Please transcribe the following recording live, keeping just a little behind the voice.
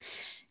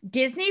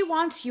Disney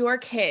wants your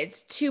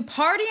kids to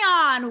party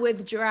on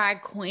with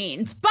drag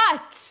queens,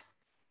 but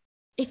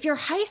if your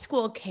high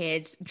school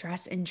kids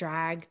dress in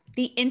drag,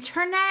 the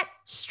internet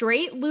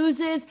straight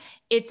loses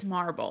its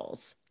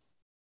marbles.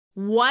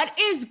 What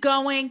is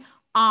going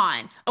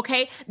on?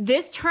 Okay,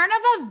 this turn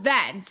of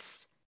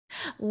events,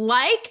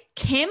 like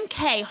Kim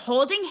K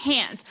holding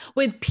hands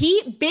with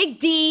Pete Big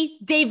D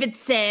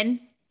Davidson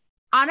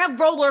on a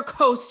roller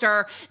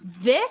coaster,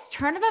 this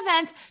turn of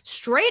events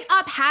straight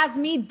up has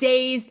me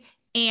dazed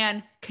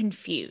and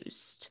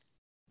confused.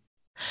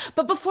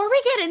 But before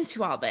we get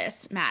into all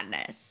this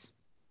madness,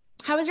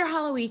 how was your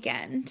Halloween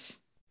weekend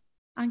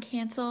on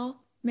Cancel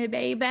Me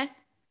Baby?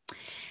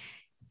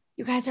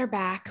 You guys are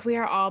back. We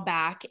are all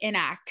back in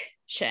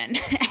action.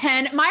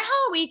 And my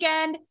Halloween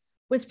weekend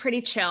was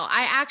pretty chill.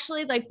 I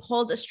actually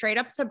pulled a straight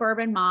up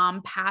suburban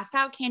mom, passed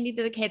out candy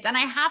to the kids. And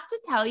I have to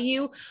tell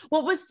you,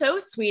 what was so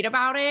sweet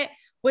about it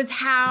was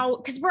how,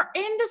 because we're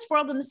in this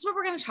world, and this is what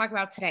we're going to talk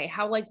about today,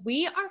 how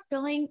we are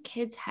filling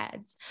kids'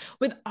 heads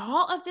with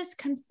all of this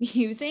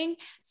confusing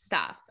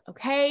stuff,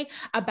 okay?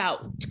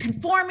 About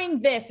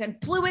conforming this and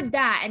fluid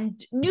that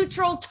and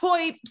neutral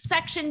toy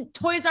section,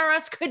 Toys R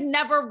Us could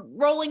never,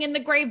 rolling in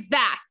the grave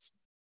that.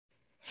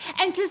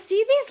 And to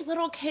see these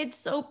little kids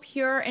so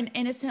pure and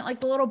innocent, like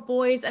the little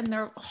boys and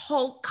their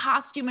whole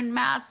costume and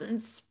mask and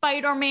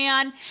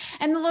Spider-Man,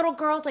 and the little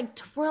girls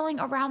twirling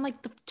around like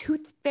the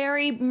tooth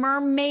fairy,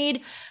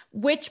 mermaid,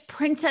 witch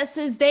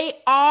princesses they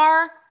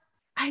are,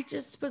 I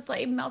just was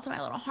melting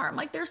my little heart.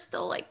 I'm there's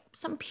still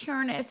some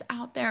pureness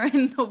out there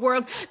in the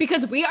world,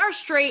 because we are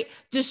straight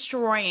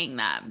destroying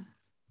them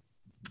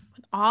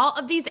with all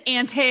of these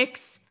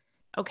antics.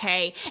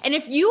 Okay. And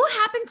if you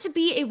happen to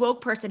be a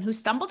woke person who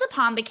stumbled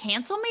upon the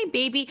Cancel Me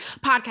Baby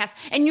podcast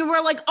and you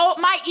were like, oh,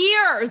 my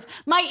ears,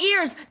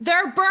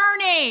 they're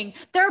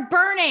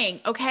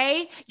burning.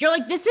 Okay. You're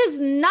like, this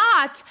is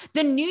not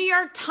the New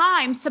York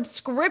Times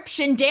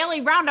subscription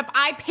daily roundup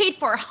I paid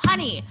for,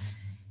 honey.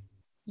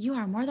 You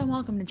are more than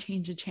welcome to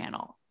change the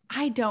channel.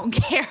 I don't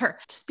care.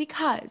 Just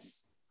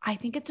because I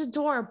think it's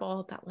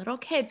adorable that little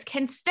kids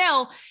can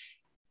still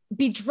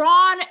be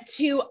drawn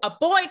to a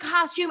boy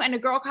costume and a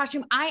girl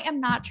costume. I am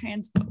not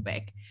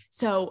transphobic.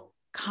 So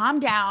calm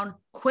down,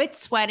 quit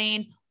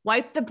sweating,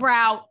 wipe the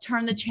brow,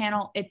 turn the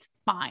channel. It's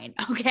fine.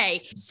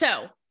 Okay.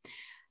 So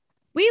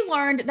we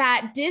learned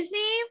that Disney,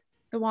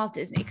 the Walt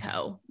Disney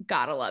Co.,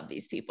 gotta love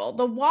these people.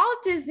 The Walt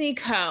Disney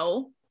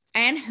Co.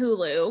 and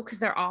Hulu, because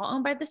they're all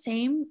owned by the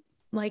same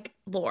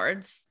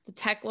lords, the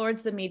tech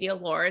lords, the media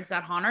lords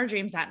that haunt our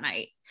dreams at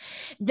night.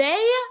 They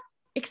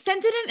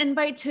extended an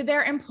invite to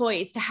their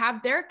employees to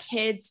have their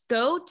kids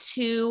go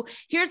to,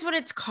 here's what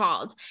it's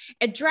called,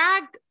 a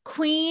drag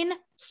queen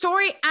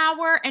story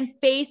hour and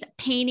face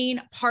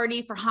painting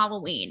party for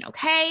Halloween.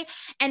 Okay.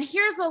 And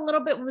here's a little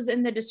bit what was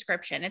in the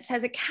description. It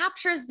says it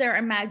captures their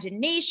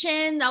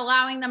imagination,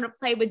 allowing them to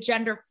play with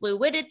gender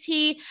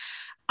fluidity,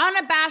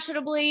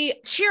 unabashedly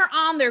cheer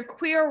on their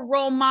queer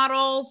role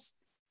models,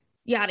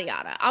 yada,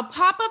 yada. I'll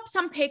pop up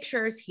some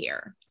pictures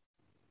here.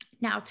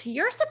 Now, to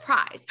your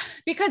surprise,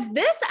 because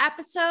this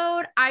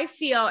episode, I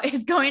feel,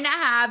 is going to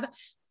have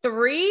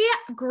three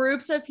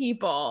groups of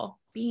people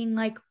being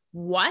like,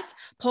 what?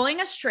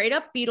 Pulling a straight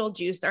up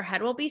Beetlejuice. Their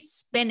head will be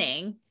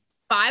spinning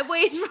 5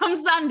 ways from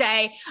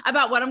Sunday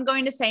about what I'm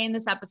going to say in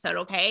this episode,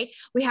 okay?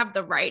 We have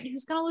the right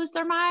who's going to lose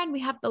their mind. We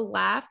have the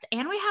left,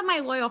 and we have my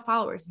loyal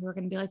followers who are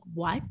going to be like,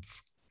 what?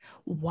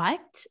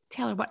 What?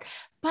 Taylor, what?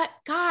 But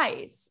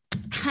guys,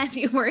 as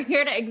you were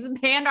here to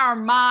expand our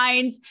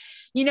minds,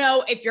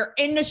 if you're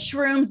into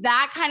shrooms,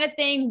 that kind of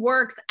thing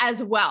works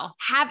as well.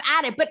 Have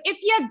at it. But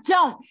if you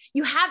don't,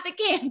 you have the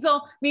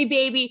Cancel Me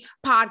Baby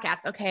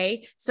podcast.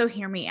 Okay. So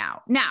hear me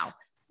out. Now,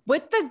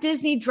 with the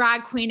Disney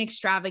drag queen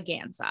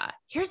extravaganza,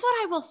 here's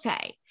what I will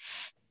say.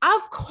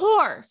 Of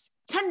course,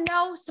 to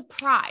no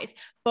surprise,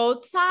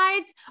 both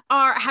sides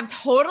have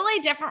totally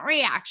different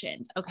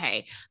reactions.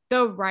 Okay.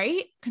 The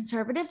right,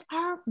 conservatives,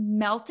 are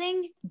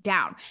melting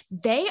down.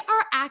 They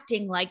are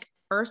acting like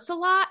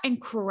Ursula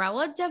and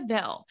Cruella de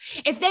Vil.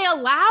 If they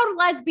allowed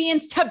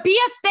lesbians to be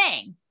a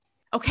thing,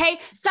 okay,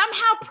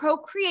 somehow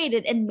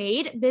procreated and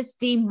made this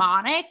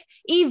demonic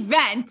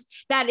event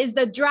that is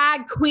the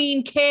drag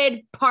queen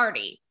kid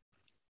party.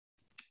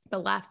 The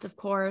left, of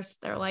course,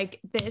 they're like,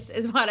 this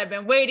is what I've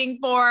been waiting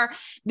for.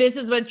 This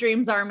is what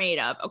dreams are made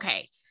of.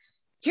 Okay.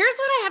 Here's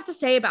what I have to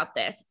say about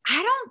this.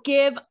 I don't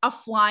give a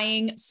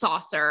flying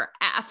saucer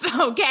F,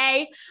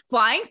 okay?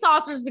 Flying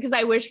saucers, because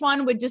I wish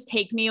one would just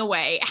take me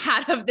away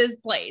out of this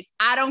place.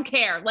 I don't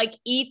care. Like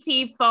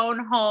E.T.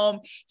 phone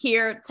home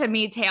here to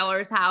me,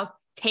 Taylor's house,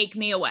 take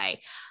me away.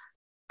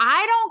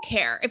 I don't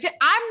care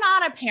I'm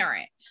not a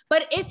parent,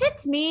 but if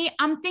it's me,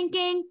 I'm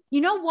thinking,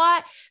 you know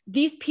what?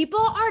 These people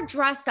are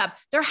dressed up.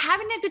 They're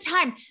having a good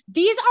time.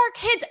 These are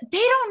kids. They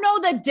don't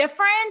know the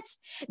difference.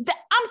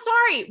 I'm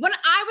sorry. When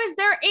I was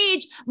their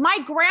age, my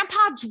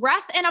grandpa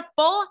dressed in a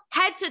full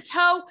head to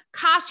toe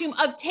costume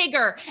of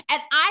Tigger.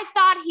 And I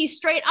thought he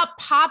straight up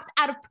popped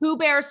out of Pooh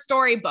Bear's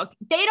storybook.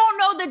 They don't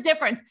know the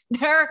difference.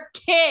 They're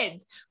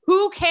kids.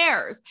 Who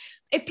cares?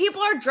 If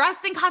people are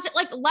dressed in costume,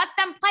 like let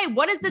them play.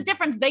 What is the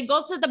difference? They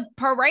go to the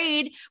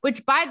parade,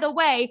 which by the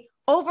way,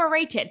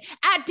 overrated,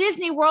 at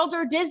Disney World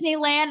or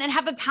Disneyland and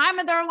have the time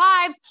of their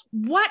lives.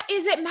 What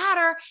does it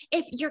matter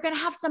if you're going to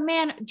have some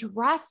man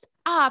dressed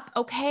up,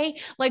 okay?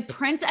 Like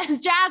Princess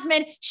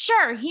Jasmine,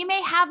 sure, he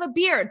may have a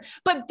beard,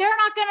 but they're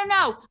not going to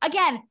know.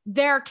 Again,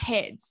 they're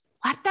kids.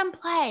 Let them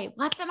play.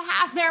 Let them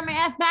have their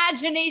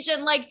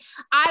imagination. Like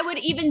I would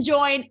even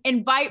join,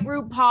 invite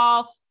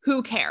RuPaul.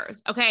 Who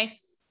cares? Okay.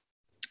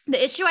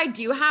 The issue I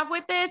do have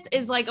with this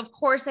is like, of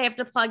course they have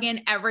to plug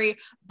in every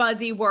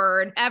buzzy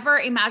word ever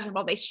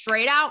imaginable. They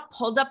straight out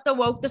pulled up the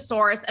woke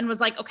thesaurus and was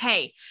like,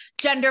 okay,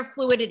 gender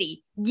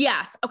fluidity.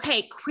 Yes.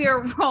 Okay.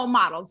 Queer role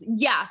models.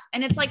 Yes.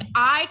 And it's like,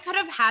 I could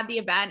have had the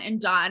event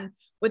and done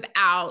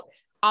without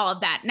all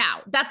of that.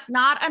 Now that's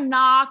not a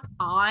knock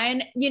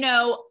on,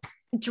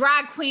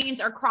 drag queens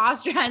or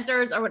cross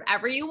dressers or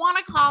whatever you want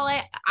to call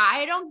it.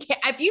 I don't care.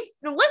 If you've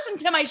listened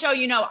to my show,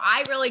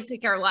 I really could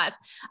care less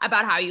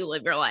about how you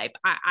live your life.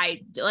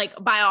 I like,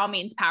 by all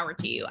means, power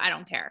to you. I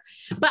don't care.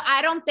 But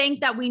I don't think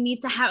that we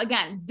need to have,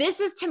 again, this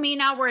is to me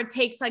now where it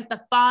takes like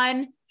the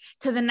fun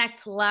to the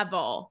next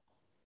level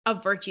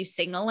of virtue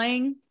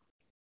signaling.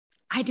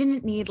 I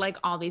didn't need like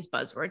all these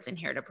buzzwords in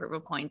here to prove a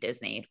point,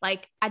 Disney.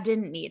 Like I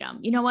didn't need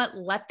them. You know what?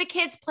 Let the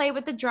kids play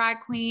with the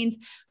drag queens.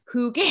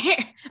 Who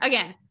cares?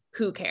 Again,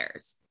 who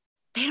cares?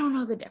 They don't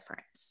know the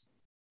difference.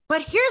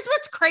 But here's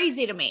what's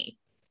crazy to me.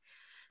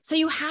 So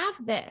you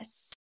have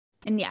this,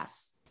 and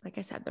yes, like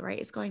I said, the right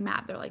is going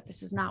mad. They're like,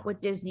 this is not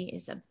what Disney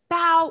is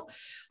about.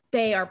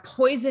 They are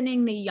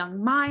poisoning the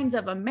young minds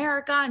of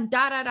America and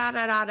da, da, da,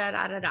 da, da, da,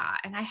 da, da, da.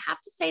 And I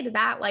have to say to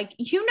that, like,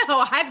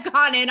 I've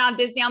gone in on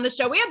Disney on the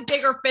show. We have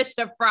bigger fish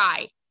to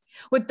fry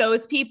with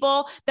those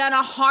people than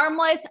a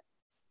harmless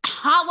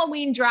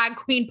Halloween drag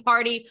queen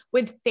party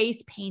with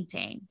face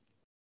painting.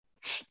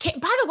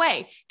 By the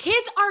way,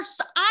 kids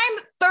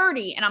I'm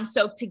 30 and I'm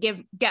stoked to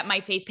get my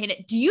face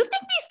painted. Do you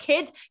think these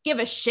kids give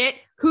a shit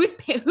who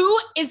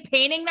is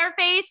painting their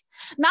face?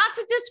 Not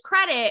to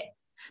discredit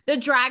the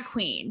drag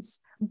queens,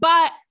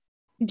 but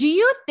do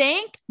you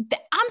think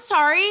I'm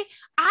sorry,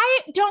 I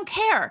don't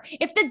care.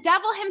 If the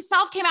devil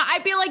himself came out,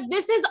 I'd be like,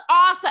 this is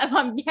awesome.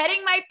 I'm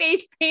getting my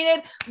face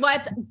painted.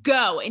 Let's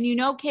go. And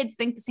kids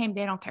think the same.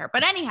 They don't care.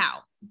 But anyhow,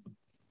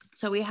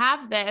 so we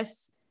have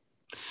this.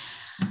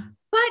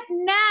 But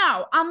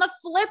now on the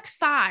flip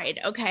side,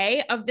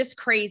 okay, of this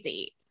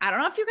crazy, I don't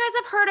know if you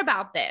guys have heard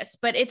about this,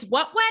 but it's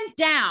what went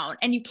down,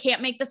 and you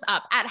can't make this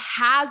up, at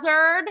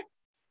Hazard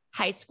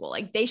High School.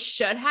 Like they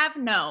should have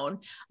known,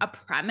 a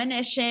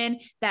premonition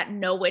that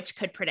no witch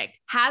could predict.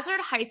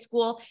 Hazard High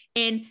School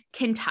in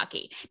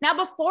Kentucky. Now,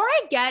 before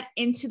I get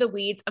into the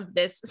weeds of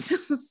this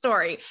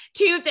story,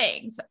 two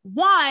things.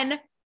 One,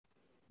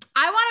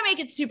 I want to make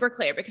it super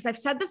clear because I've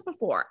said this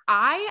before.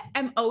 I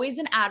am always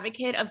an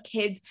advocate of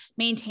kids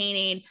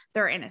maintaining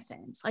their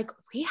innocence. Like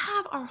we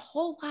have our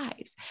whole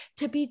lives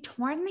to be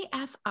torn the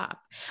F up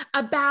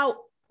about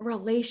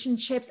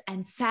relationships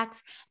and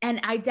sex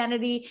and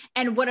identity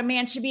and what a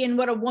man should be and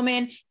what a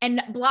woman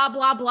and blah,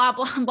 blah, blah,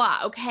 blah,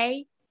 blah.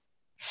 Okay.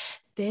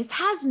 This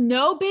has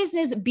no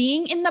business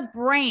being in the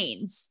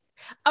brains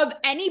of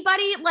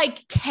anybody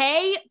like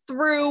K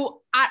through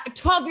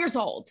 12 years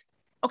old.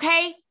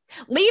 Okay.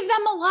 Leave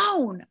them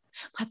alone.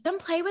 Let them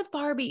play with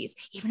Barbies.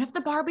 Even if the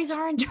Barbies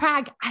are in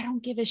drag, I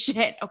don't give a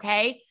shit.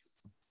 Okay.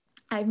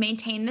 I've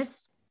maintained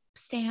this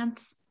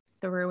stance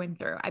through and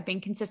through. I've been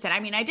consistent.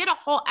 I mean, I did a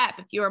whole ep,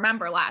 if you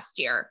remember last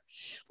year,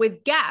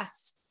 with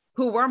guests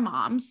who were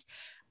moms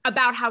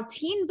about how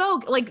Teen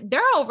Vogue, like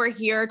they're over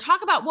here,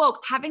 talk about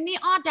woke, having the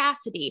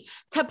audacity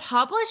to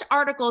publish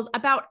articles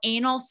about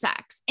anal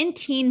sex in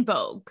Teen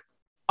Vogue.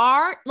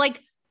 Are like,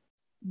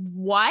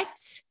 what?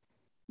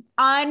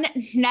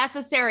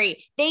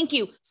 Unnecessary. Thank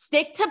you.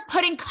 Stick to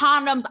putting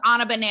condoms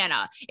on a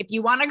banana. If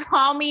you want to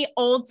call me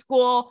old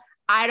school,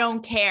 I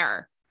don't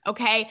care.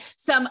 Okay.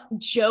 Some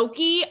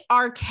jokey,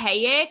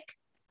 archaic,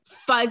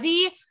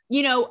 fuzzy,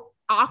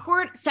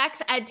 awkward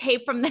sex ed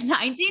tape from the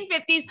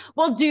 1950s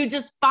will do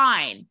just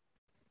fine.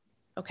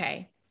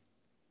 Okay.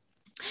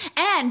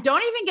 And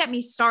don't even get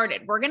me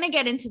started. We're going to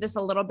get into this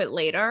a little bit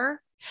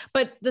later,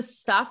 but the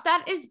stuff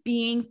that is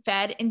being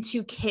fed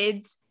into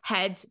kids'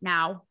 heads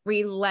now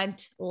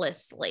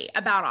relentlessly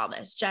about all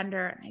this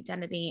gender and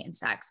identity and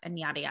sex and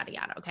yada, yada,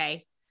 yada.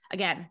 Okay.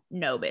 Again,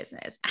 no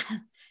business,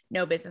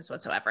 no business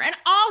whatsoever. And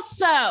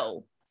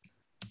also,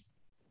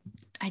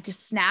 I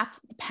just snapped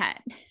the pen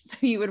so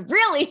you would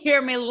really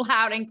hear me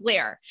loud and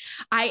clear.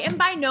 I am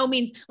by no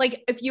means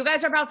like, if you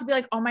guys are about to be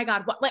like, oh my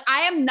God, what? Like,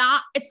 I am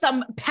not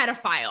some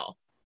pedophile.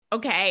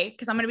 Okay.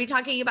 Because I'm going to be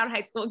talking about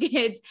high school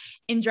kids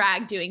in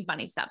drag doing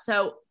funny stuff.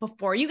 So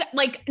before you get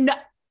like,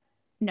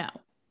 no,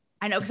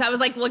 I know. Cause I was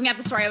like looking at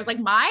the story. I was like,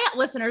 my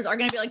listeners are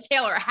going to be like,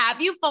 Taylor,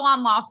 have you full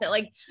on lost it?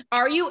 Like,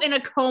 are you in a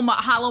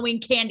coma, Halloween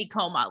candy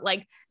coma?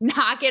 Like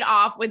knock it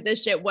off with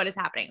this shit. What is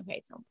happening?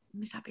 Okay. So let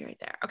me stop you right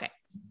there. Okay.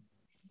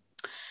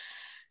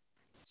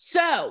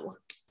 So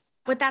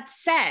with that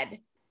said,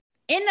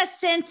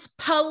 innocence,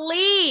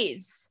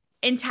 please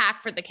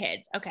intact for the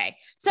kids. Okay.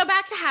 So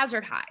back to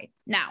Hazard High.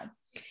 Now,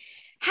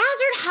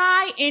 Hazard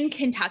High in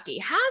Kentucky.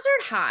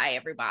 Hazard High,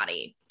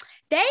 everybody.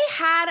 They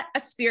had a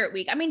spirit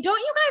week. I mean, don't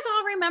you guys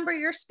all remember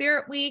your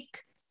spirit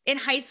week in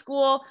high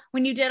school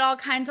when you did all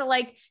kinds of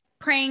like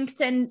pranks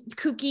and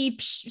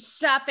kooky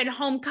stuff and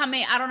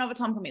homecoming? I don't know if it's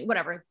homecoming,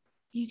 whatever.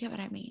 You get what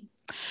I mean?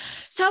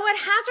 So at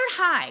Hazard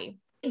High,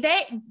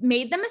 they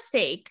made the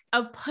mistake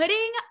of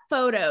putting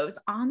photos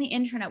on the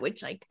internet,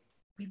 which like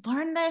we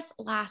learned this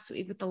last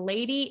week with the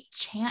lady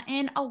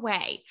chanting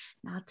away,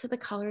 not to the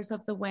colors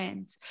of the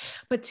wind,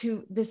 but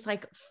to this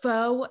like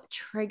faux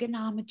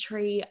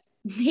trigonometry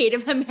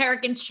Native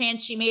American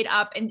chant she made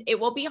up, and it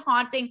will be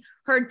haunting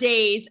her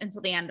days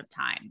until the end of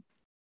time.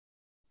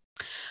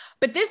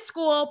 But this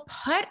school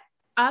put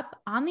up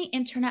on the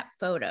internet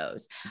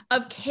photos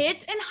of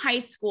kids in high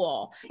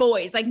school,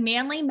 boys, like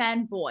manly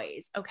men,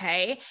 boys,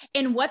 okay,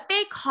 in what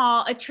they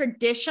call a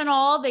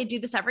traditional, they do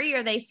this every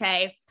year, they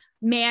say,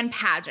 man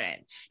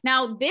pageant.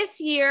 Now,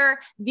 this year,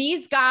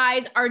 these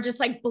guys are just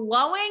like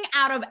blowing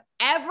out of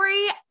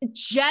every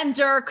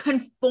gender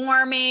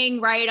conforming,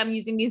 right? I'm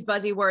using these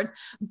buzzy words,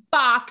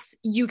 box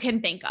you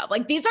can think of.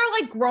 Like these are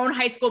like grown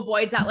high school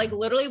boys that like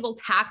literally will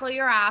tackle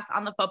your ass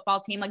on the football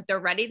team. Like they're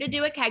ready to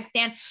do a keg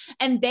stand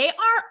and they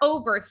are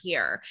over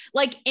here,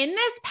 like in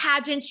this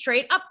pageant,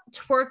 straight up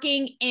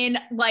twerking in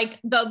like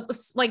the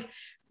like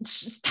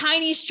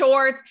tiny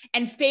shorts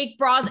and fake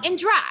bras and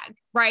drag,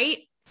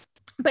 right?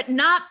 But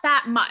not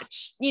that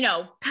much, you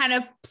know, kind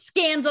of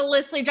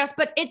scandalously dressed,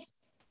 but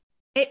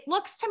it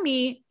looks to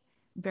me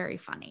very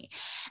funny.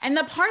 And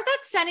the part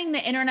that's sending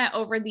the internet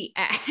over the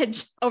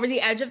edge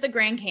of the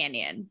Grand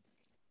Canyon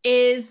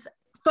is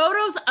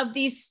photos of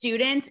these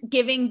students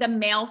giving the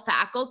male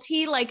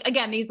faculty, like,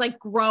 again, these like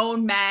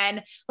grown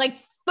men, like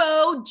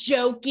faux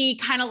jokey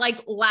kind of like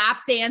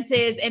lap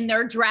dances in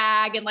their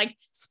drag and like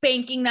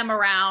spanking them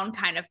around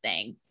kind of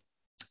thing.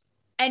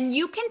 And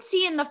you can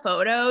see in the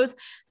photos,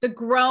 the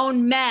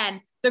grown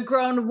men, the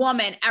grown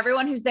woman,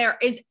 everyone who's there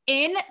is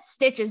in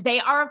stitches. They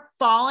are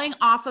falling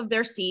off of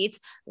their seats,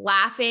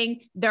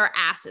 laughing their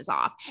asses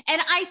off.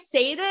 And I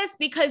say this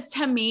because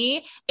to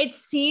me, it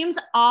seems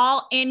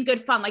all in good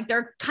fun. Like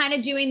they're kind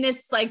of doing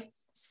this like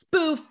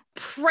spoof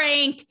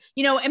prank,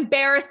 you know,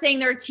 embarrassing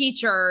their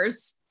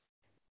teachers.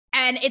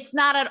 And it's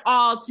not at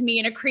all to me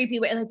in a creepy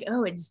way, like,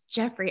 oh, it's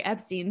Jeffrey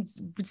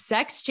Epstein's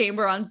sex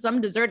chamber on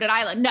some deserted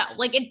island. No,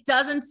 like it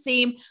doesn't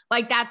seem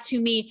like that to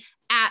me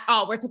at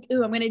all, where it's like,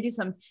 ooh, I'm going to do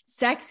some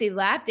sexy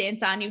lap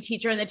dance on you,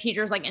 teacher. And the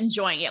teacher's like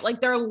enjoying it. Like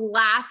they're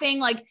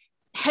laughing, like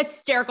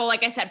hysterical,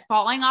 like I said,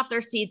 falling off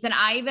their seats. And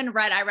I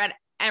read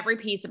every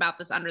piece about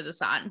this under the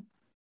sun,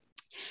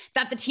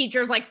 that the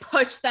teachers like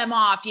push them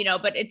off, you know,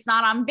 but it's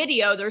not on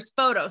video. There's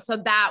photos. So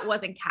that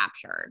wasn't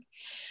captured.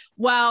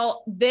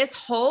 Well, this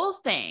whole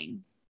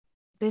thing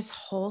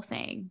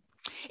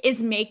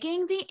is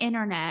making the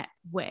internet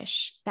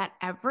wish that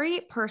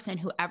every person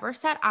who ever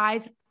set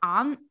eyes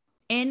on,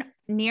 in,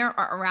 near,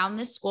 or around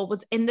this school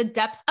was in the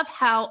depths of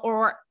hell,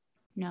 or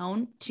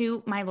known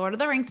to my Lord of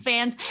the Rings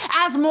fans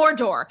as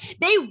Mordor.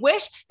 They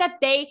wish that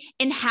they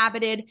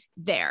inhabited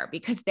there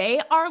because they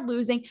are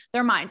losing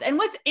their minds. And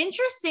what's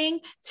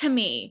interesting to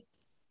me,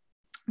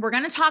 we're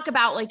going to talk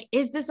about like,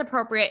 is this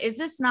appropriate? Is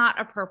this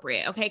not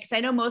appropriate? Okay. Because I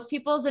know most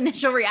people's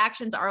initial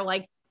reactions are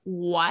like,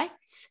 what?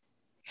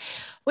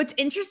 What's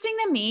interesting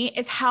to me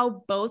is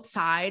how both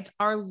sides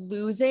are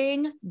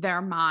losing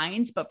their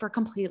minds, but for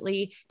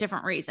completely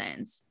different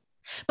reasons.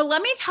 But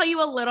let me tell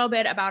you a little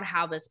bit about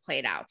how this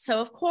played out.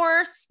 So of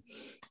course,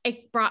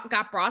 it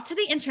got brought to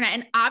the internet,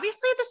 and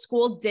obviously the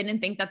school didn't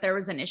think that there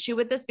was an issue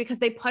with this because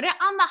they put it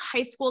on the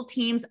high school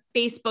team's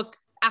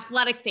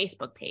athletic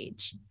Facebook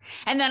page.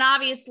 And then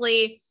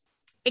obviously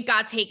it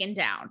got taken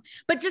down.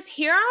 But just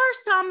here are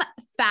some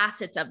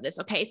facets of this.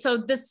 Okay. So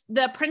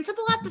the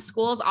principal at the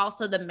school is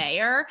also the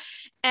mayor,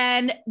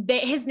 and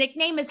his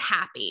nickname is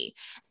Happy.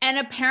 And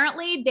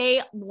apparently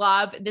they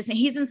love this. And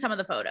he's in some of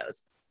the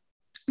photos.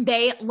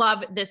 They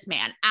love this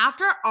man.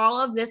 After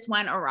all of this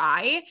went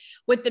awry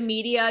with the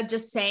media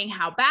just saying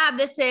how bad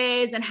this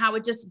is and how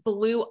it just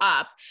blew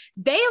up,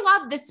 they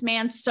love this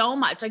man so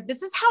much. Like,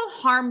 this is how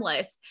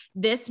harmless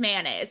this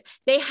man is.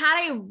 They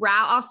had a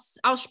rally.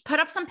 I'll put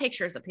up some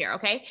pictures up here.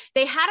 Okay.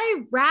 They had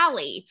a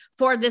rally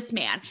for this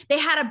man. They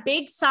had a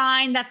big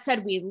sign that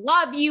said, "We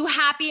love you,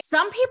 Happy."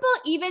 Some people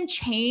even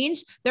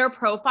changed their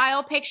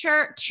profile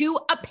picture to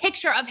a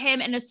picture of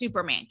him in a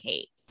Superman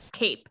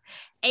cape,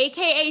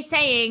 AKA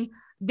saying,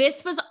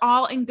 this was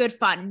all in good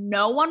fun.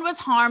 No one was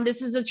harmed.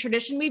 This is a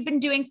tradition we've been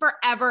doing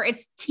forever.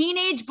 It's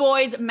teenage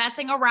boys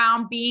messing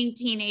around, being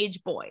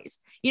teenage boys.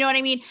 You know what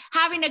I mean?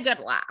 Having a good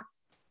laugh.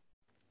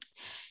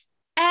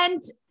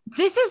 And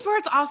this is where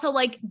it's also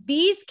like,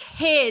 these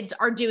kids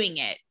are doing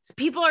it.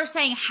 People are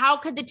saying, how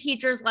could the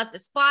teachers let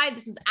this fly?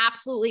 This is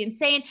absolutely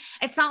insane.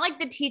 It's not like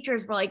the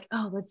teachers were like,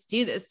 oh, let's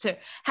do this to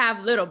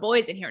have little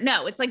boys in here.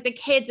 No, it's like the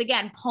kids,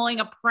 again, pulling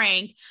a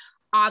prank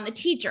on the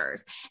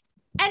teachers.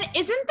 And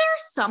isn't there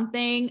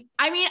something,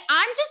 I mean,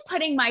 I'm just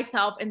putting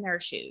myself in their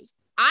shoes.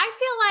 I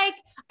feel like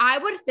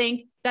I would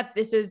think that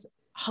this is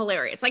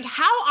hilarious. Like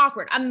how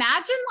awkward.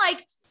 Imagine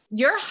like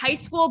your high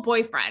school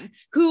boyfriend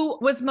who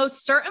was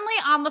most certainly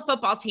on the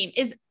football team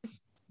is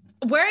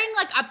wearing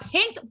like a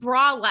pink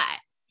bralette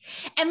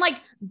and like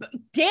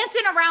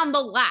dancing around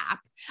the lap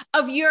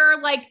of your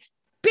like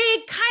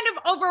big kind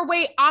of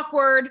overweight,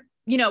 awkward,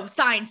 you know,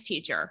 science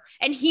teacher.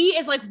 And he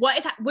is like, what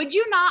is that? Would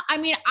you not? I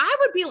mean, I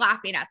would be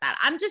laughing at that.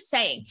 I'm just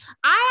saying,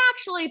 I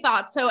actually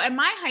thought so. At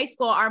my high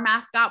school, our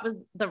mascot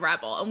was the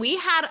Rebel, and we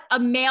had a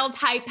male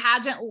type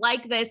pageant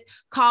like this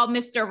called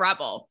Mr.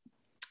 Rebel.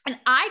 And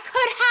I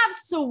could have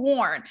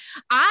sworn,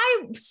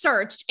 I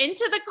searched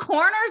into the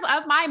corners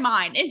of my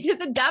mind, into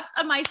the depths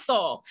of my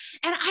soul.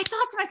 And I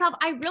thought to myself,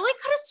 I really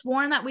could have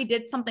sworn that we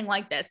did something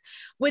like this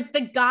with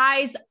the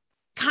guys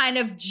kind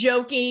of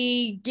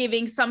jokey,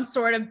 giving some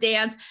sort of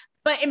dance.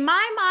 But in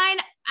my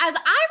mind, as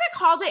I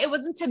recalled it, it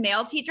wasn't to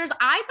male teachers.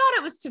 I thought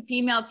it was to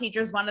female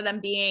teachers, one of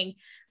them being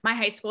my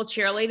high school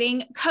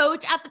cheerleading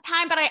coach at the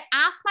time. But I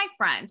asked my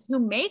friends who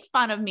make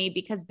fun of me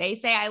because they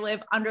say I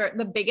live under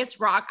the biggest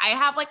rock. I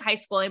have like high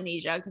school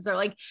amnesia because they're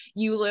like,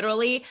 you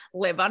literally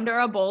live under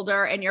a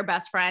boulder and your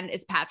best friend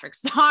is Patrick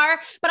Star.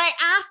 But I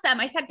asked them,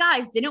 I said,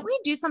 guys, didn't we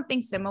do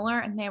something similar?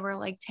 And they were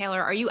like,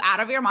 Taylor, are you out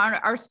of your mind?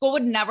 Our school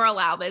would never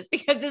allow this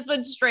because this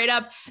would straight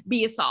up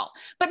be assault.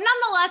 But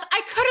nonetheless,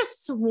 I could have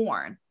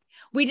sworn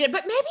we did,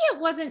 but maybe it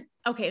wasn't,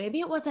 okay,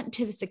 maybe it wasn't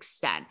to this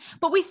extent,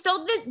 but we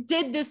still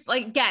did this,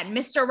 like, again,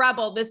 Mr.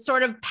 Rebel, this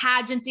sort of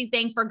pageanty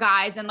thing for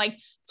guys, and like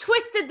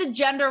twisted the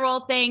gender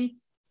role thing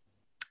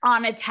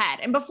on its head.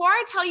 And before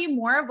I tell you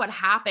more of what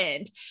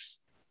happened,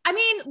 I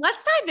mean,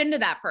 let's dive into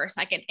that for a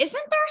second.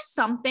 Isn't there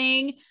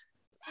something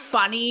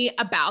funny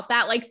about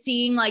that? Like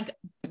seeing like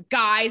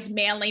guys,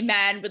 manly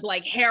men with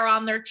like hair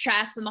on their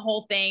chest and the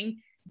whole thing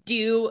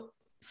do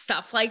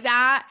stuff like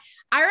that.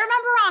 I remember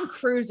on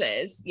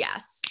cruises,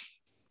 yes,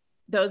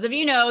 those of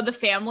you know the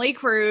family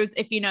cruise,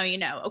 if you know, you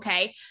know,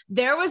 okay.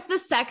 There was the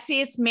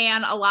sexiest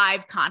man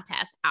alive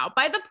contest out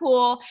by the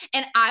pool,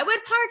 and I would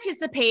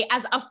participate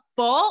as a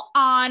full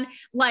on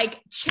like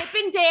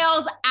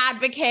Chippendales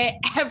advocate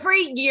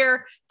every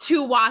year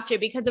to watch it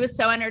because it was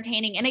so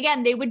entertaining. And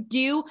again, they would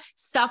do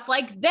stuff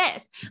like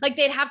this. Like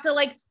they'd have to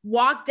like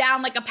walk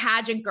down like a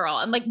pageant girl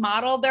and like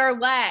model their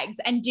legs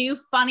and do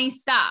funny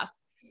stuff.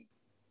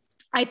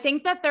 I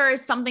think that there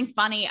is something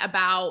funny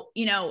about,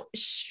 you know,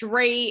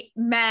 straight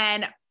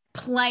men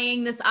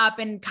playing this up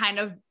and kind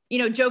of, you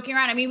know, joking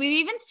around. I mean, we've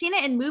even seen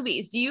it in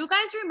movies. Do you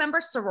guys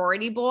remember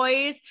Sorority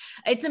Boys?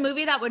 It's a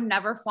movie that would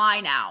never fly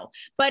now,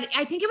 but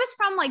I think it was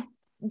from like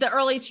the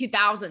early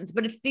 2000s,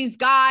 but it's these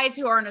guys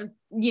who are in a,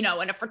 you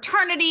know, in a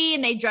fraternity,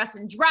 and they dress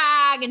in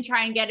drag and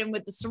try and get in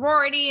with the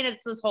sorority. And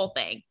it's this whole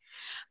thing.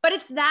 But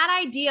it's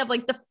that idea of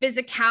like the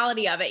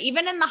physicality of it,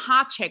 even in The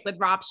Hot Chick with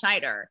Rob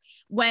Schneider,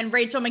 when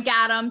Rachel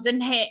McAdams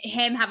and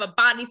him have a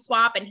body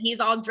swap and he's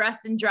all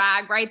dressed in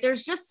drag, right?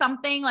 There's just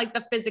something like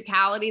the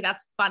physicality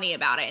that's funny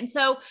about it. And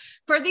so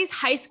for these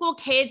high school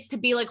kids to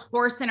be like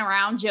horsing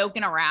around,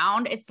 joking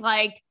around, it's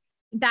like,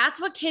 that's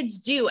what kids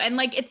do. And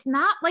like, it's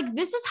not like,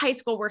 this is high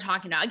school we're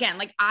talking about. Again,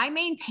 like I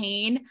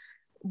maintain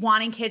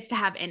wanting kids to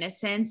have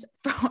innocence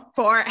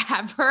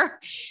forever.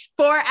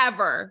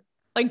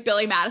 Like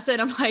Billy Madison,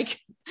 I'm like,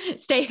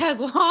 stay as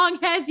long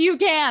as you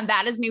can.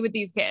 That is me with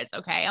these kids.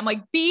 Okay. I'm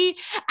like, be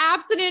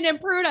abstinent and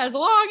prude as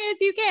long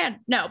as you can.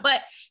 No, but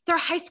they're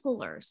high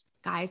schoolers,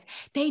 guys.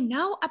 They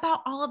know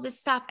about all of this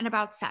stuff and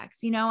about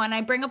sex, you know, and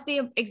I bring up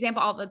the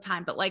example all the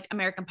time, but like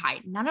American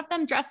Pie, none of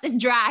them dressed in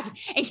drag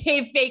and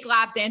gave fake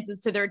lap dances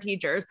to their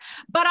teachers.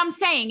 But I'm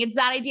saying it's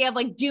that idea of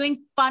like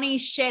doing funny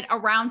shit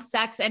around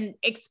sex and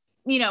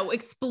you know,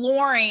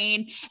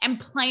 exploring and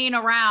playing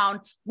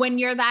around when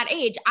you're that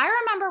age.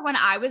 I remember when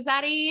I was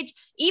that age,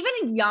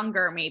 even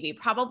younger, maybe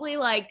probably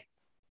like,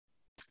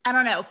 I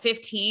don't know,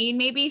 15,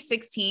 maybe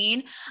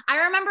 16.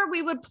 I remember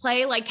we would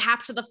play like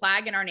capture the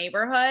flag in our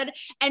neighborhood,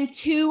 and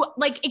to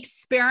like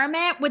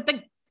experiment with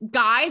the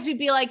guys, we'd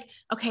be like,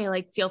 okay,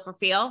 like feel for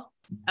feel.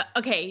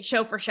 Okay,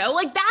 show for show.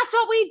 Like that's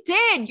what we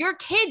did. You're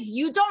kids.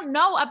 You don't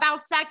know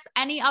about sex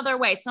any other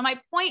way. So my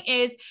point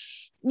is,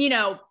 you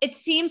know, it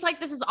seems like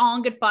this is all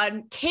in good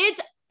fun.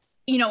 Kids,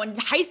 you know, and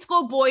high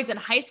school boys and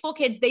high school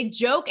kids, they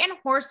joke and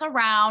horse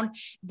around.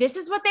 This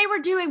is what they were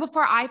doing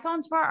before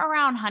iPhones were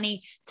around,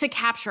 honey, to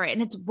capture it.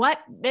 And it's what,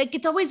 like,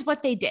 it's always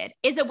what they did.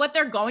 Is it what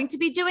they're going to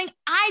be doing?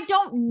 I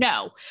don't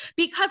know.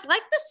 Because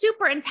like the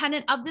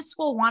superintendent of the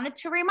school wanted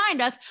to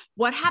remind us,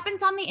 what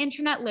happens on the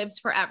internet lives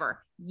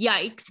forever.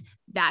 Yikes.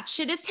 That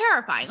shit is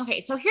terrifying.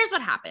 Okay. So here's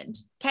what happened.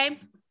 Okay.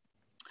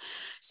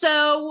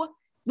 So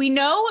we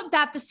know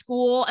that the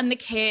school and the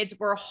kids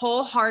were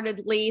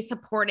wholeheartedly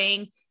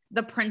supporting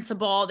the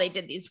principal. They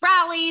did these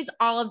rallies,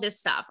 all of this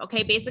stuff.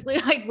 Okay. Basically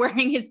like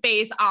wearing his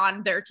face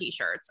on their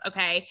t-shirts.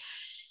 Okay.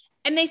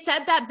 And they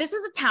said that this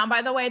is a town,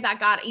 by the way, that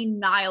got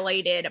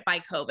annihilated by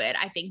COVID.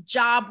 I think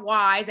job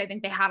wise, I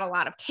think they had a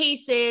lot of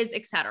cases,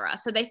 et cetera.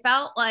 So they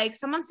felt like,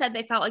 someone said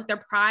they felt like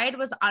their pride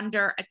was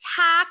under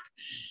attack.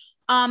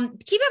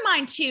 Keep in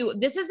mind too,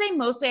 this is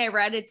I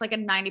read it's like a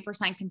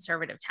 90%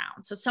 conservative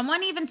town. So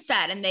someone even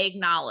said, and they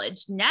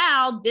acknowledged,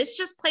 now this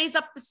just plays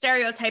up the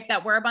stereotype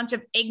that we're a bunch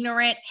of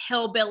ignorant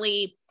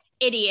hillbilly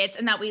idiots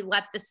and that we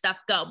let this stuff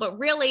go. But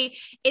really,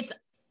 it's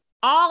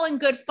all in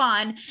good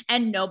fun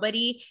and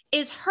nobody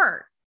is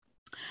hurt.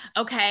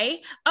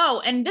 Okay.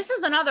 Oh, and this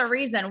is another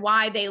reason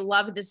why they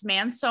love this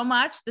man so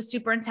much. The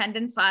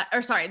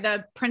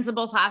the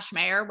principal /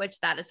 mayor, which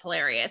that is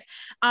hilarious.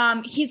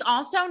 He's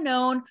also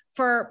known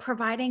for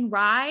providing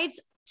rides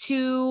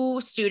to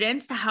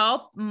students to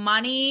help,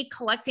 money,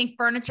 collecting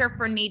furniture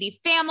for needy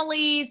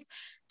families,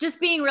 just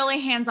being really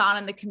hands-on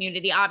in the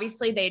community.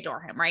 Obviously they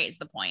adore him, right? Is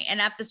the point. And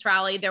at this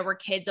rally, there were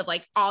kids of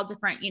like all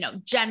different,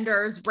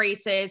 genders,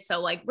 races. So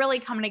like really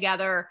coming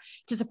together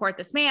to support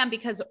this man,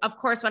 because of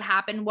course what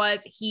happened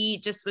was he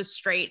just was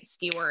straight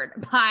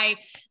skewered by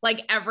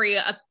like every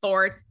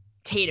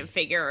authoritative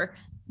figure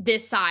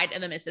this side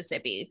of the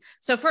Mississippi.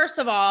 So first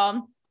of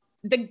all,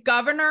 the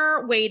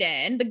governor weighed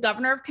in, the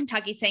governor of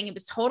Kentucky, saying it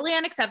was totally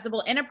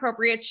unacceptable,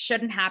 inappropriate,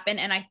 shouldn't happen.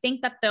 And I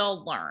think that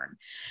they'll learn.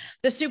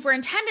 The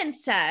superintendent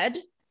said,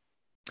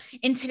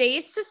 in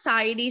today's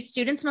society,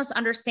 students must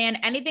understand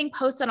anything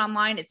posted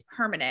online is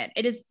permanent.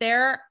 It is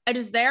there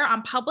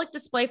on public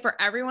display for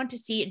everyone to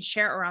see and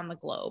share around the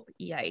globe.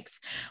 Yikes.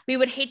 We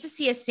would hate to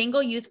see a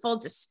single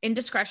youthful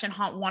indiscretion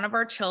haunt one of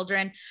our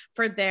children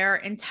for their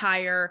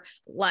entire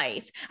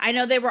life. I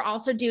know they were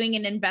also doing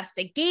an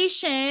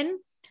investigation.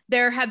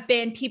 There have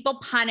been people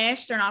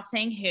punished. They're not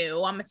saying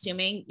who. I'm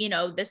assuming,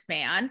 this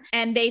man.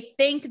 And they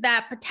think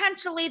that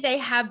potentially they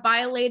have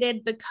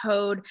violated the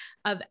code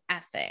of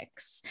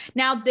ethics.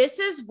 Now, this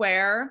is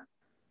where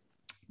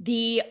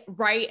the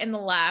right and the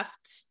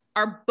left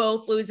are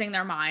both losing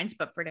their minds,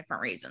 but for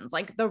different reasons.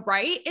 Like the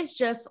right is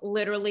just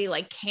literally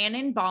like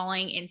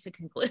cannonballing into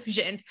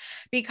conclusions,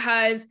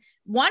 because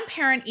one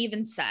parent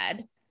even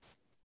said,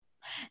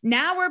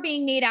 now we're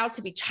being made out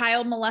to be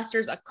child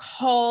molesters, a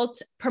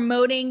cult,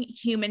 promoting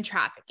human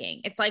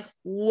trafficking. It's like,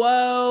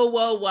 whoa,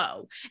 whoa,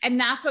 whoa. And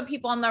that's what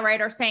people on the right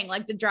are saying,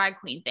 like the drag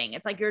queen thing.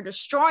 It's like, you're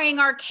destroying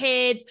our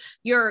kids.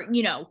 You're,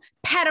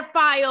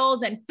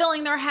 pedophiles and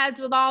filling their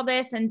heads with all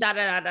this and da,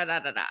 da, da, da, da,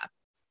 da, da.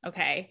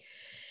 Okay.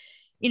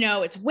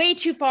 It's way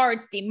too far.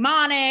 It's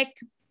demonic,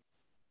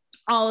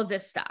 all of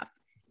this stuff.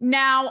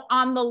 Now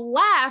on the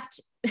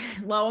left,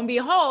 lo and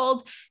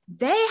behold,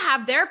 they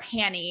have their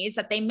panties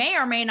that they may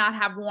or may not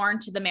have worn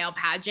to the male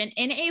pageant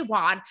in a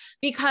wad,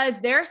 because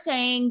they're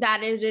saying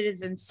that it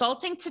is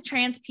insulting to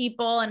trans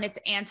people and it's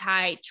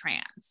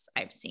anti-trans,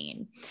 I've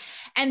seen.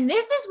 And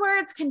this is where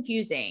it's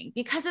confusing,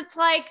 because it's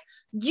like,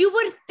 you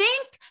would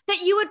think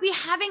that you would be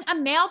having a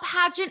male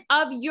pageant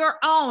of your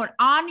own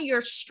on your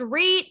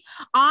street,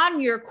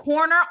 on your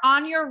corner,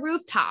 on your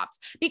rooftops,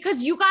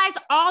 because you guys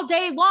all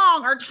day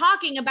long are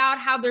talking about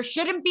how there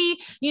shouldn't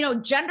be,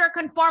 gender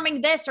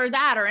conforming this or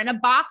that, or in a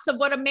box of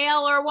what a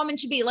male or a woman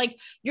should be. Like,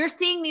 you're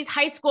seeing these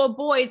high school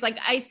boys, like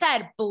I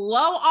said,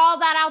 blow all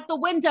that out the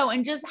window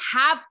and just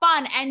have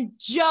fun and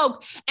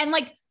joke and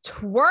like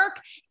twerk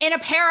in a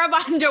pair of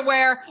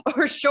underwear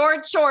or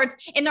short shorts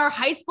in their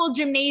high school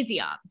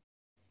gymnasium.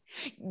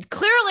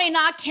 Clearly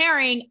not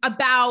caring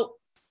about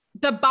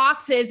the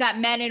boxes that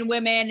men and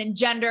women and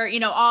gender,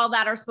 all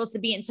that are supposed to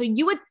be in. So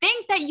you would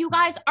think that you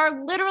guys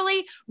are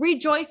literally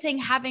rejoicing,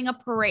 having a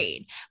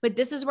parade. But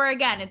this is where,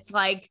 again, it's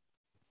like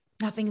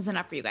nothing is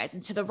enough for you guys.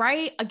 And to the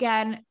right,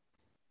 again,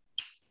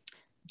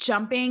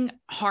 jumping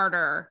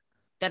harder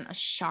than a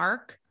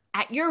shark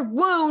at your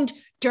wound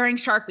during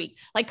Shark Week.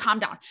 Like, calm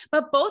down.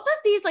 But both of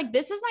these, like,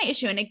 this is my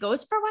issue. And it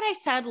goes for what I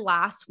said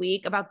last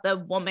week about the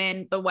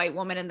white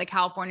woman in the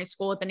California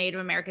school with the Native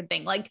American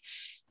thing. Like,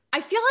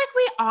 I feel like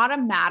we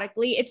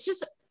automatically,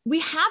 we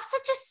have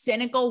such a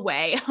cynical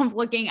way of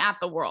looking at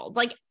the world.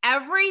 Like,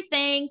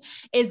 everything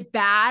is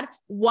bad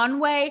one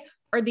way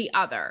or the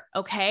other.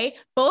 Okay.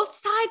 Both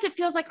sides, it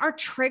feels like, are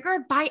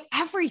triggered by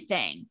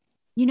everything.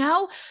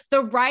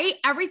 The right,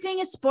 everything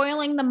is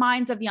spoiling the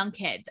minds of young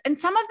kids. And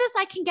some of this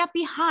I can get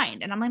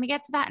behind, and I'm going to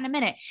get to that in a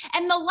minute.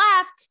 And the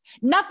left,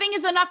 nothing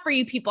is enough for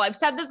you people. I've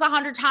said this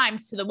 100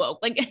 times to the woke,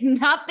 like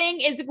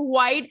nothing is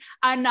quite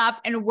enough.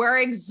 And we're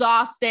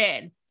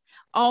exhausted.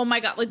 Oh my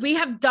God. Like, we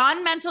have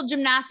done mental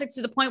gymnastics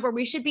to the point where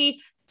we should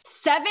be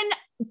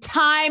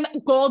 7-time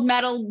gold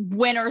medal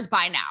winners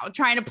by now,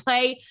 trying to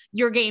play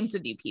your games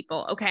with you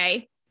people.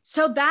 Okay.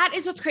 So that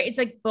is what's crazy. It's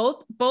like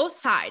both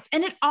sides.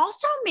 And it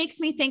also makes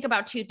me think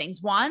about two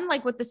things. One,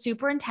 like what the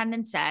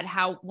superintendent said,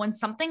 how when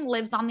something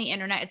lives on the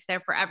internet, it's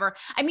there forever.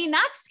 I mean,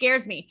 that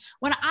scares me.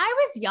 When I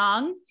was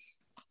young,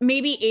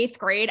 maybe 8th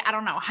grade, I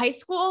don't know, high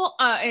school,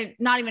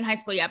 not even high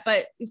school yet,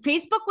 but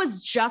Facebook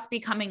was just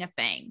becoming a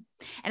thing.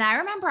 And I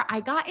remember I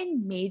got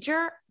in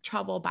major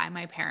trouble by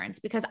my parents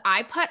because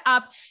I put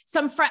up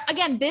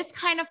again, this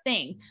kind of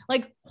thing,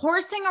 like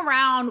horsing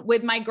around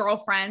with my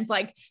girlfriends,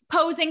 like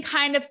posing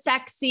kind of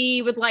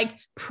sexy with like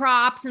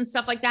props and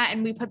stuff like that.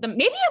 And we put them,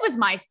 maybe it was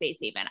MySpace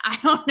even, I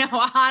don't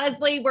know.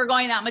 Honestly, we're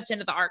going that much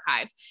into the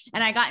archives.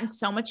 And I got in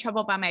so much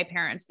trouble by my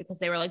parents because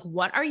they were like,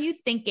 what are you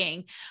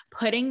thinking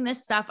putting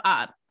this stuff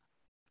up?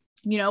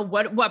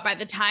 what by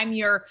the time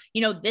you're,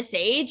 this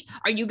age,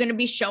 are you going to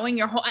be showing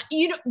your whole,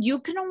 you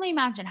can only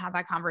imagine how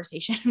that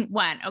conversation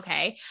went.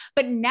 Okay.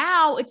 But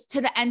now it's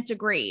to the nth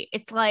degree.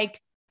 It's like,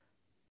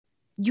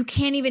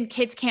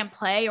 kids can't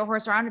play or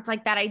horse around. It's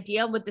like that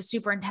idea what the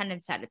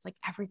superintendent said. It's like,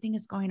 everything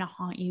is going to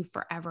haunt you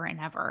forever and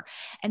ever.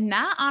 And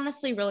that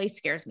honestly really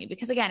scares me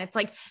because again, it's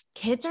like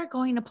kids are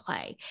going to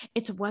play.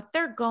 It's what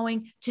they're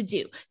going to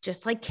do.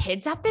 Just like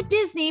kids at the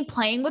Disney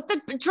playing with the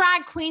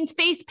drag queen's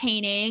face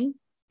painting,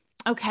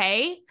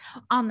 okay,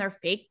 on their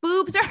fake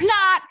boobs or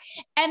not.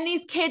 And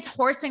these kids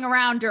horsing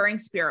around during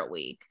Spirit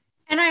Week.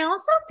 And I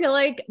also feel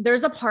like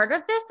there's a part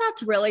of this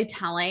that's really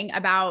telling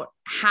about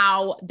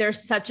how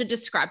there's such a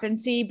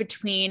discrepancy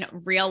between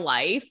real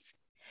life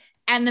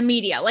and the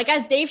media. Like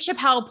as Dave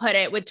Chappelle put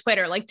it with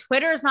Twitter, like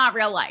Twitter is not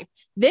real life.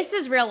 This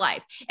is real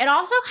life. It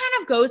also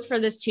kind of goes for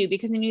this too,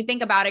 because when you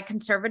think about it,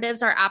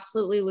 conservatives are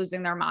absolutely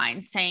losing their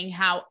minds saying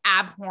how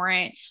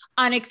abhorrent,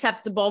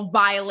 unacceptable,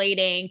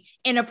 violating,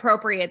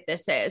 inappropriate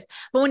this is.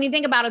 But when you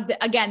think about it,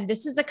 again,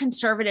 this is a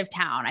conservative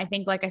town. I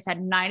think, like I said,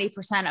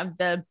 90% of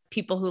the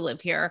people who live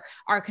here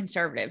are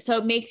conservative. So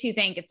it makes you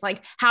think it's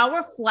like, how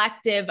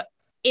reflective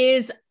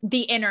is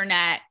the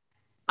internet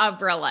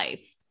of real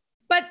life?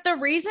 But the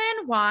reason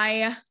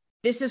why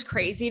this is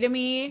crazy to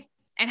me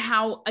and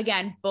how,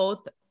 again,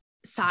 both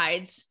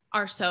sides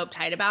are so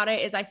uptight about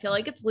it is I feel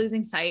like it's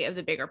losing sight of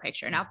the bigger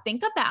picture. Now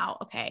think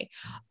about, okay,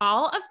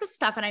 all of the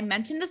stuff, and I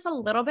mentioned this a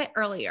little bit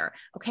earlier,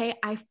 okay,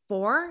 I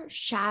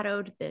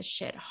foreshadowed this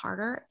shit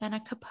harder than a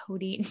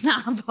Capote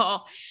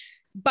novel,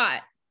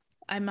 but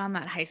I'm on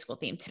that high school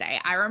theme today.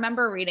 I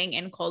remember reading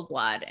In Cold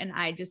Blood and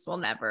I just will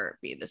never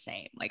be the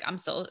same. Like I'm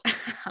still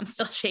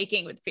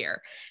shaking with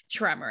fear,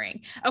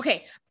 tremoring.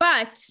 Okay.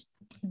 But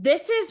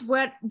this is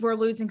what we're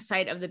losing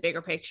sight of the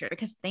bigger picture,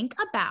 because think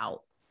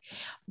about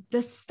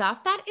the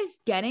stuff that is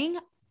getting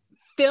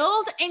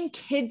filled in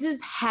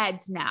kids'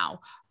 heads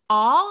now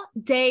all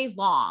day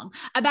long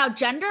about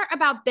gender,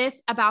 about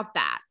this, about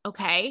that.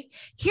 Okay.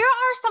 Here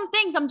are some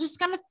things I'm just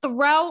going to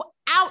throw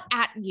out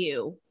at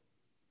you.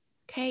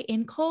 Okay.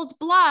 In Cold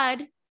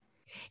Blood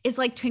is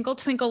like Twinkle,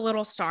 Twinkle,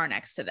 Little Star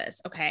next to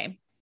this. Okay.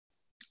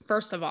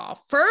 First of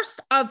all,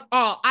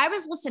 I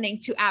was listening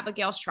to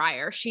Abigail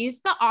Shrier.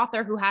 She's the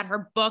author who had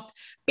her book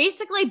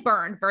basically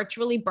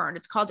virtually burned.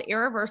 It's called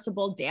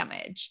Irreversible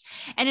Damage.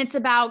 And it's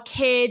about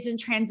kids and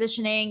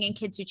transitioning and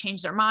kids who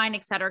change their mind,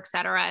 et cetera, et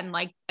cetera. And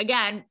like,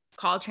 again,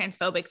 called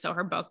transphobic. So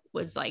her book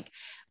was like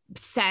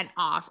sent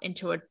off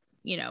into a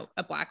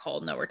black hole,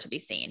 nowhere to be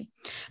seen.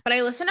 But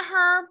I listened to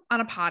her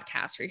on a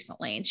podcast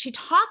recently, and she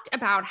talked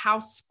about how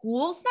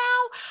schools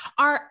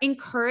now are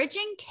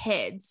encouraging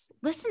kids,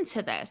 listen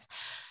to this,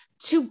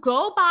 to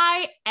go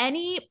by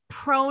any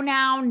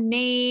pronoun,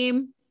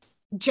 name,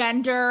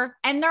 gender,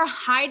 and they're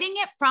hiding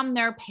it from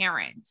their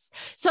parents.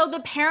 So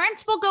the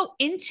parents will go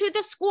into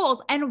the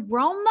schools and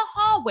roam the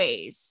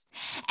hallways,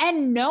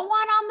 and no one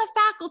on the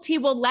faculty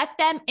will let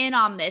them in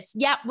on this.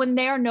 Yet when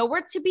they are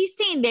nowhere to be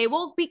seen, they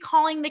will be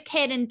calling the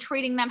kid and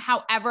treating them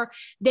however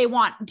they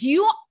want.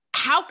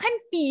 How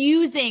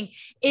confusing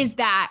is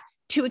that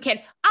to a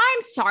kid?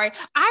 I'm sorry.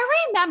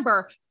 I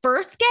remember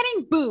first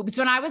getting boobs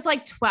when I was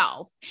like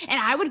 12, and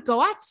I would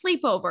go at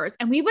sleepovers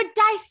and we would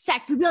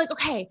dissect. We'd be like,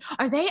 okay,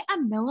 are they a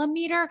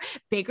millimeter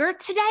bigger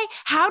today?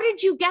 How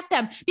did you get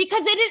them?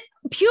 Because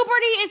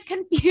puberty is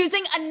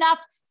confusing enough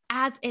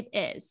as it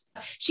is.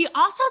 She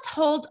also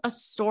told a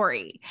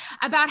story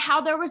about how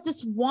there was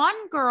this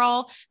one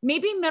girl,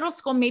 maybe middle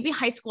school, maybe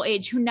high school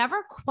age, who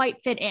never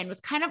quite fit in,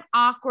 was kind of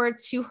awkward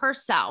to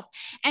herself,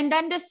 and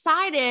then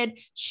decided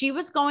she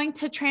was going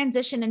to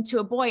transition into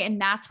a boy.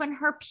 And that's when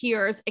her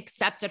peers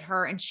accepted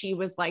her and she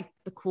was like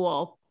the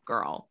cool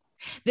girl.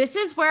 This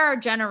is where our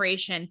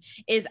generation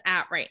is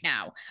at right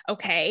now.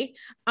 Okay.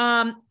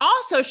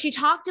 Also, she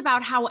talked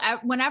about how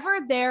whenever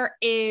there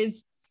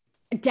is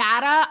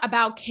data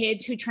about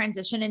kids who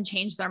transition and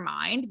change their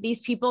mind, these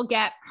people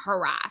get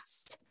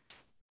harassed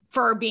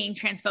for being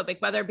transphobic,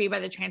 whether it be by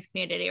the trans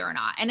community or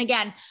not. And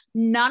again,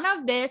 none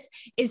of this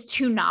is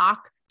to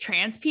knock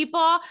trans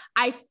people.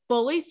 I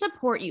fully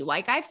support you.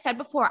 Like I've said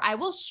before, I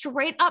will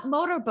straight up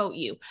motorboat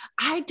you.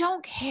 I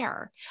don't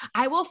care.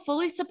 I will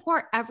fully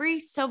support every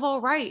civil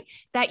right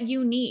that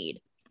you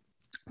need.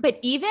 But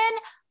even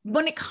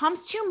when it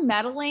comes to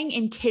meddling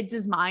in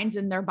kids' minds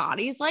and their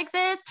bodies like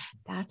this,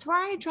 that's where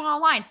I draw a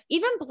line.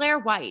 Even Blair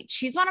White,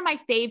 she's one of my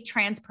fave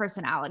trans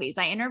personalities.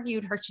 I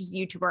interviewed her. She's a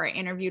YouTuber. I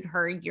interviewed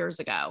her years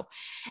ago.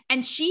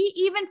 And she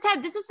even said,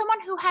 this is someone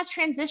who has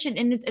transitioned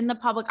and is in the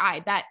public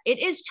eye, that it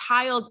is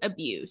child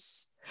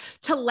abuse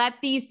to let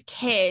these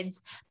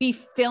kids be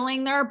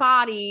filling their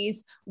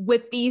bodies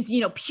with these,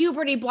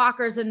 puberty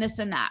blockers and this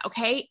and that.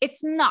 Okay.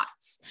 It's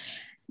nuts.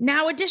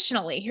 Now,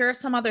 additionally, here are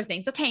some other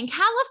things. Okay. In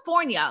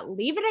California,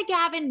 leave it to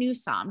Gavin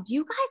Newsom.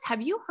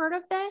 Have you heard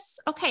of this?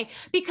 Okay.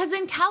 Because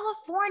in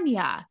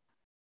California,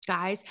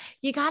 guys,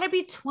 you got to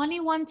be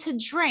 21 to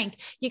drink.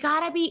 You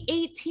got to be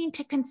 18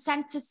 to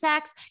consent to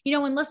sex,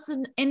 enlist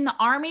in the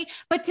army,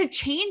 but to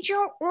change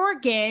your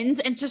organs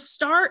and to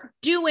start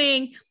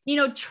doing,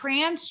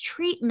 trans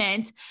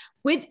treatment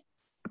with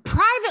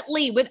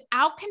privately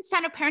without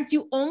consent of parents.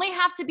 You only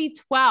have to be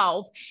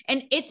 12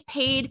 and it's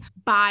paid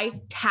by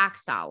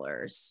tax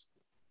dollars.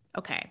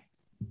 Okay.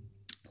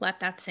 Let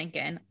that sink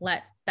in.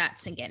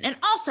 And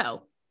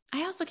also,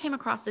 I also came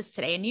across this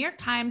today, a New York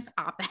Times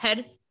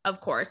op-ed,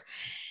 of course.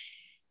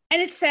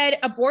 And it said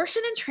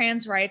abortion and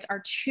trans rights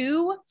are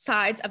two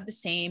sides of the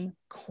same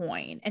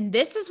coin. And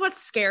this is what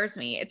scares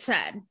me. It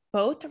said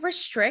both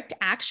restrict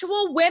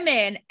actual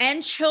women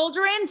and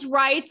children's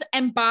rights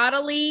and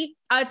bodily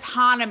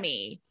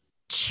autonomy.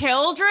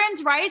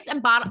 Children's rights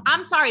and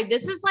I'm sorry.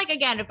 This is like,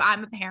 again, if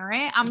I'm a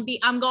parent,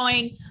 I'm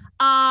going,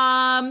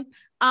 I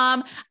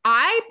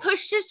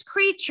pushed this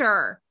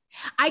creature.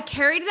 I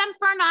carried them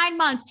for 9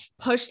 months,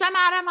 pushed them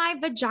out of my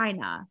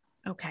vagina.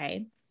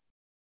 Okay.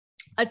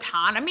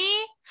 Autonomy.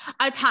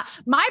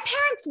 My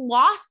parents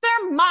lost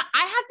their mind.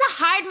 I had to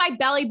hide my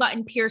belly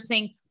button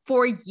piercing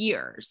for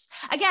years.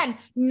 Again,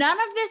 none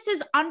of this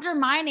is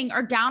undermining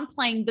or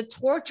downplaying the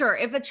torture.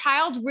 If a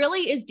child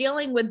really is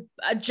dealing with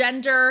a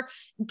gender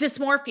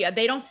dysmorphia,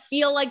 they don't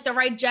feel like the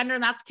right gender,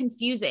 and that's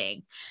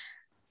confusing.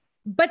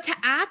 But to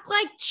act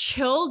like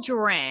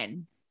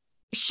children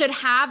should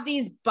have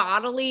these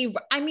bodily,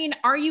 I mean,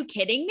 are you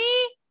kidding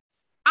me?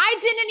 I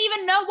didn't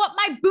even know what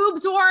my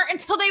boobs were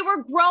until they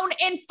were grown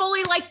in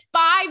fully like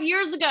 5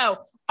 years ago.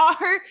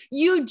 Are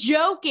you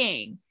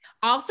joking?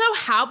 Also,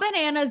 how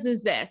bananas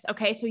is this?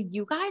 Okay, so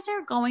you guys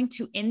are going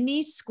to, in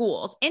these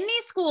schools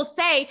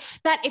say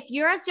that if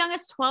you're as young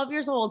as 12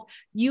 years old,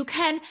 you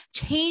can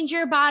change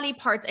your body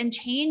parts and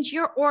change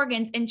your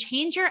organs and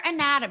change your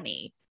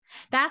anatomy.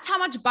 That's how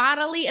much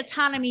bodily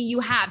autonomy you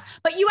have.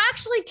 But you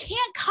actually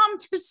can't come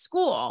to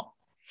school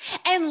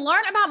and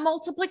learn about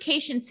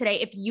multiplication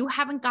today if you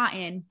haven't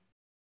gotten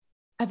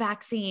a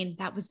vaccine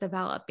that was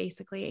developed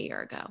basically a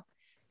year ago.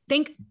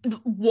 Think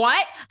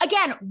what?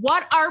 Again,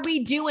 what are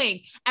we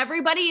doing?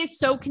 Everybody is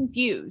so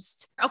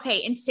confused.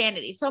 Okay,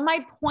 insanity. So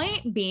my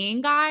point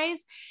being,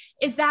 guys,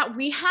 is that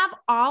we have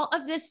all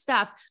of this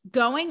stuff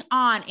going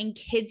on in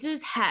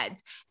kids'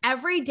 heads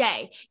every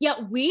day,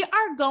 yet we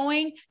are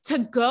going to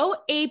go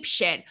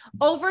apeshit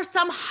over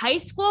some high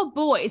school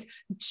boys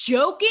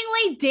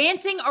jokingly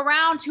dancing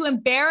around to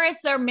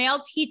embarrass their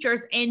male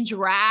teachers in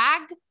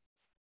drag.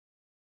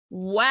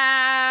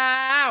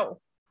 Wow.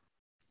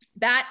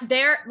 That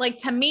they're like,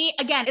 to me,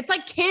 again, it's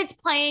like kids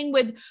playing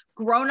with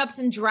grownups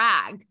in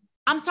drag.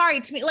 I'm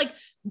sorry, to me, like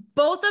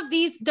both of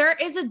these, there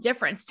is a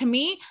difference. To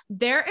me,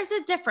 there is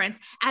a difference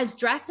as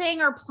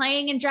dressing or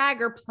playing in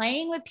drag or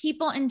playing with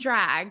people in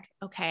drag,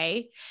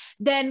 okay,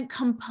 then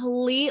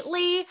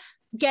completely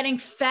getting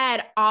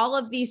fed all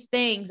of these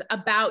things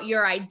about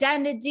your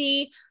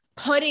identity,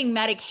 putting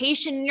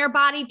medication in your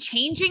body,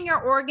 changing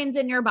your organs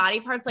and your body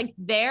parts. Like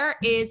there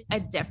is a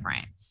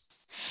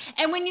difference.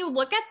 And when you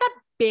look at the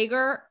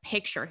bigger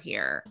picture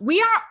here, we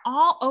are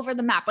all over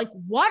the map. Like,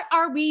 what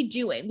are we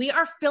doing? We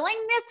are filling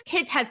this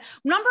kid's heads.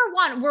 Number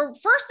one, we're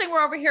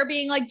over here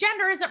being like,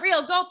 gender isn't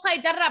real, go play,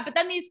 da, da, da. But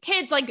then these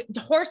kids like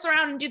horse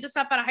around and do this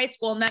stuff out of high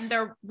school, and then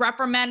they're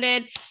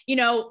reprimanded. You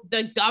know,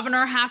 the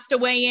governor has to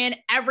weigh in.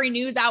 Every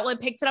news outlet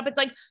picks it up. It's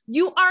like,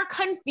 you are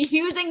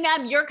confusing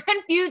them. You're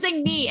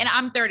confusing me. And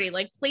I'm 30.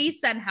 Like,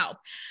 please send help.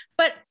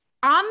 But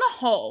on the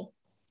whole,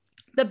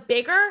 the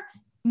bigger,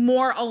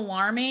 more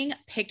alarming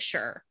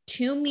picture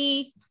to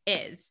me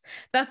is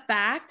the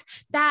fact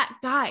that,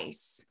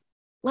 guys,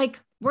 like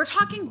we're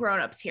talking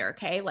grownups here,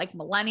 okay? Like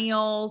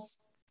millennials,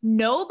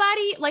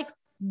 nobody, like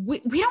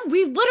we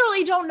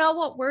literally don't know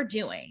what we're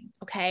doing,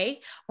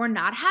 okay? We're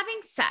not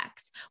having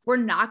sex. We're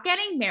not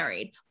getting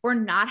married. We're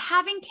not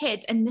having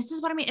kids. And this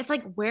is what I mean. It's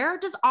like, where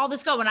does all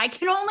this go? And I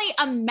can only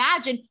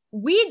imagine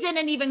we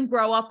didn't even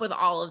grow up with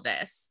all of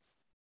this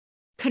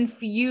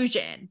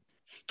confusion.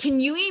 Can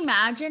you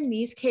imagine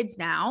these kids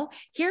now?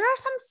 Here are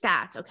some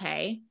stats,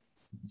 okay?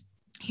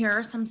 Here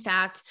are some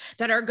stats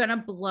that are going to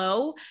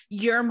blow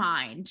your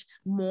mind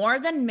more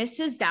than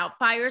Mrs.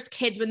 Doubtfire's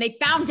kids when they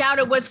found out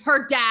it was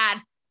her dad,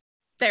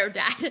 their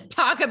dad.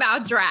 Talk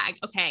about drag,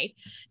 okay?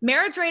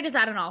 Marriage rate is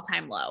at an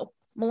all-time low.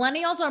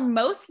 Millennials are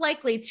most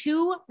likely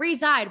to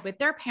reside with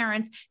their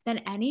parents than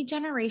any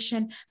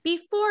generation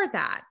before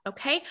that,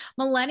 okay?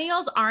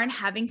 Millennials aren't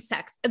having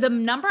sex. The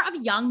number of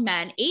young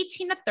men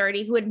 18 to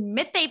 30 who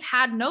admit they've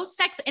had no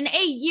sex in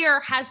a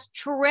year has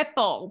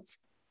tripled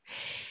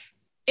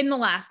in the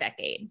last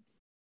decade,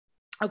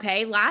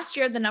 okay? Last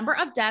year, the number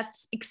of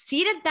deaths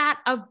exceeded that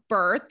of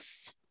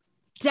births.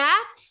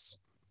 Deaths,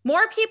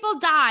 more people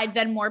died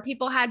than more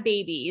people had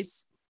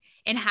babies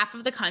in half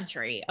of the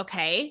country,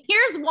 okay?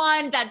 Here's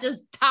one that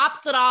just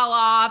tops it all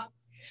off.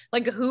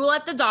 Like, who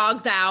let the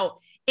dogs out?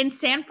 In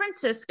San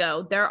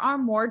Francisco, there are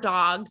more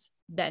dogs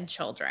than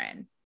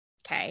children,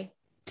 okay?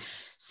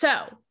 So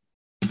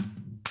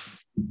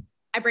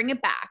I bring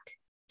it back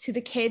to the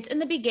kids in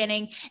the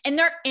beginning and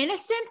their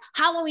innocent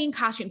Halloween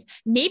costumes.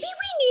 Maybe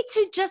we need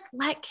to just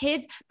let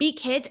kids be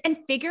kids and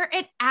figure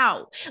it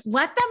out.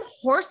 Let them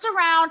horse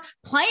around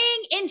playing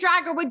in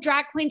drag or with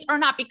drag queens or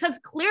not, because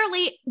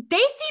clearly they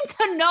seem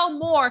to know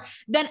more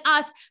than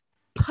us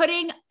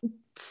putting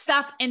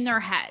stuff in their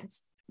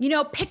heads.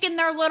 picking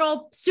their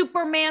little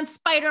Superman,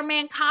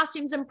 Spider-Man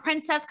costumes and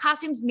princess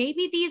costumes.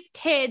 Maybe these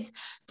kids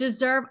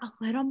deserve a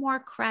little more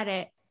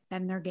credit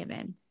than they're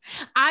given.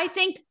 I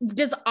think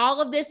does all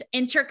of this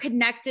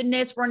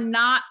interconnectedness, we're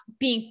not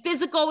being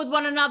physical with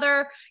one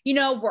another,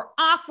 we're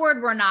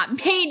awkward, we're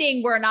not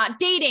mating, we're not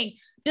dating.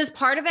 Does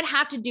part of it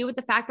have to do with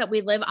the fact that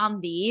we live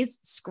on these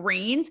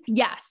screens?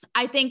 Yes,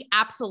 I think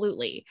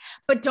absolutely.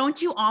 But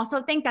don't you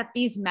also think that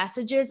these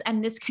messages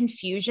and this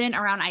confusion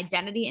around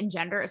identity and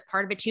gender is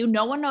part of it too?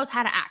 No one knows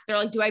how to act. They're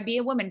like, do I be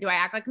a woman? Do I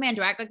act like a man?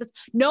 Do I act like this?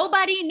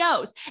 Nobody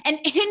knows. And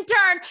in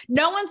turn,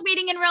 no one's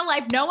meeting in real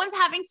life. No one's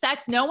having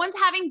sex. No one's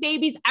having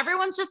babies.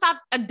 Everyone's just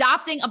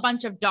adopting a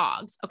bunch of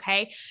dogs.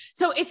 Okay.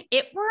 So if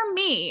it were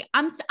me,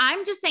 I'm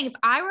just saying, if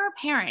I were a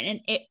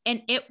parent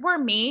and it were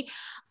me,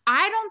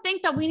 I don't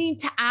think that we need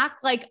to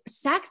act like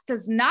sex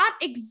does not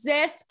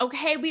exist.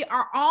 Okay. We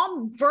are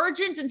all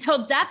virgins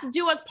until death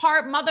do us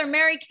part. Mother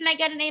Mary, can I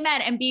get an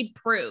amen? And be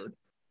prude.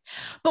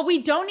 But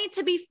we don't need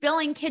to be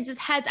filling kids'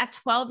 heads at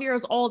 12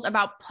 years old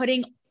about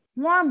putting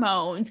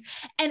hormones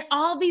and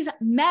all these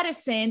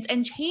medicines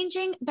and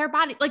changing their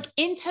body, like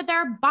into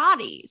their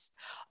bodies.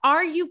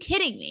 Are you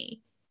kidding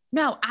me?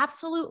 No,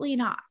 absolutely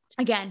not.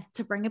 Again,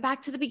 to bring it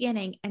back to the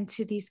beginning and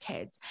to these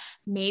kids,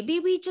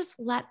 maybe we just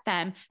let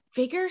them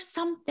figure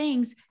some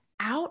things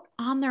out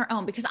on their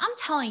own. Because I'm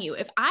telling you,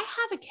 if I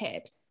have a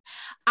kid,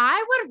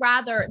 I would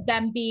rather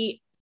them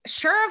be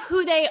sure of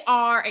who they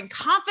are and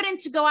confident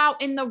to go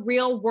out in the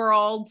real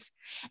world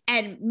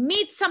and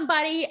meet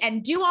somebody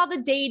and do all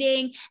the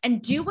dating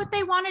and do what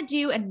they want to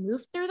do and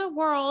move through the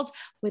world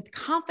with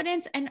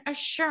confidence and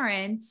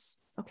assurance.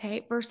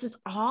 Okay. Versus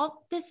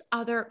all this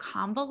other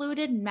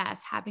convoluted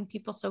mess, having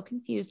people so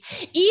confused,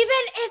 even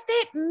if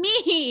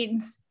it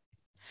means,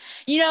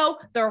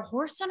 they're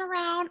horsing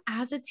around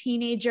as a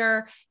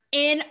teenager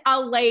in a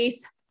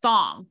lace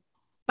thong.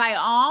 By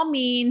all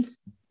means,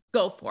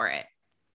 go for it.